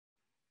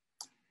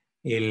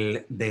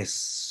El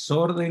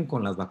desorden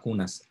con las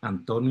vacunas,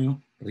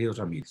 Antonio Ríos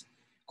Ramírez.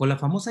 Con la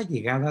famosa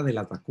llegada de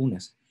las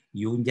vacunas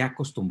y un ya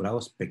acostumbrado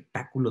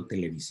espectáculo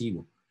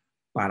televisivo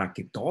para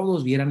que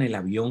todos vieran el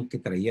avión que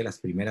traía las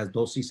primeras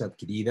dosis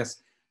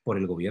adquiridas por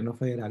el gobierno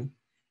federal,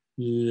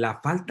 la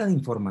falta de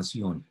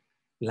información,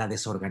 la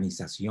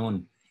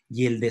desorganización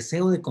y el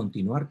deseo de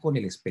continuar con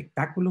el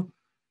espectáculo,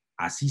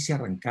 así se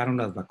arrancaron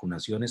las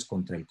vacunaciones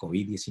contra el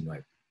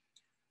COVID-19.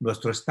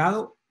 Nuestro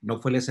estado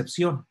no fue la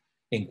excepción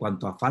en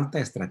cuanto a falta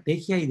de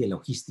estrategia y de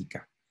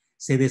logística.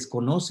 Se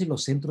desconocen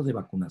los centros de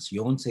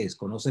vacunación, se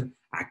desconocen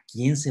a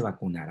quién se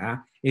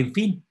vacunará. En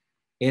fin,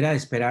 era de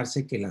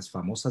esperarse que las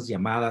famosas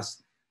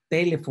llamadas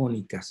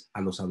telefónicas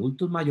a los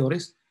adultos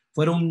mayores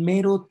fuera un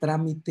mero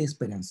trámite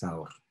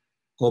esperanzador,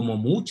 como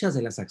muchas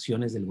de las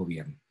acciones del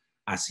gobierno.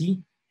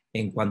 Así,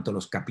 en cuanto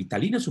los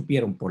capitalinos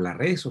supieron por las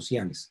redes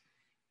sociales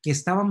que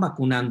estaban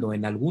vacunando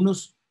en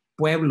algunos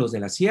pueblos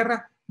de la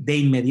sierra, de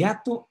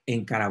inmediato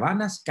en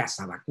caravanas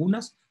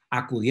cazavacunas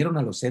acudieron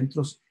a los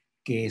centros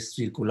que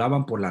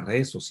circulaban por las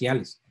redes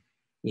sociales.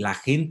 La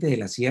gente de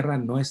la sierra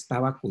no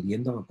estaba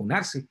acudiendo a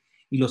vacunarse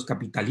y los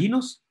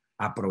capitalinos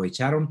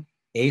aprovecharon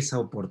esa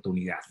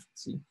oportunidad,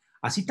 ¿sí?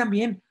 Así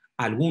también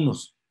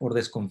algunos, por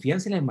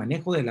desconfianza en el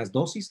manejo de las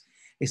dosis,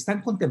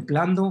 están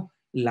contemplando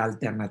la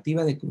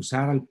alternativa de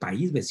cruzar al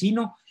país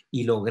vecino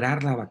y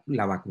lograr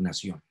la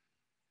vacunación.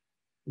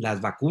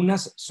 Las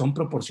vacunas son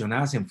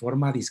proporcionadas en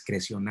forma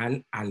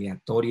discrecional,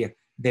 aleatoria,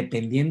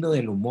 dependiendo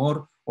del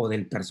humor o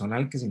del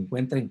personal que se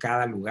encuentra en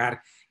cada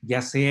lugar,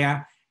 ya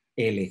sea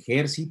el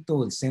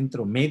ejército, el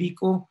centro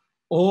médico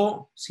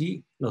o,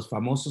 sí, los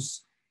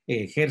famosos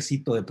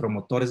ejército de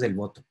promotores del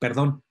voto,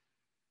 perdón,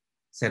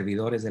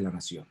 servidores de la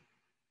nación.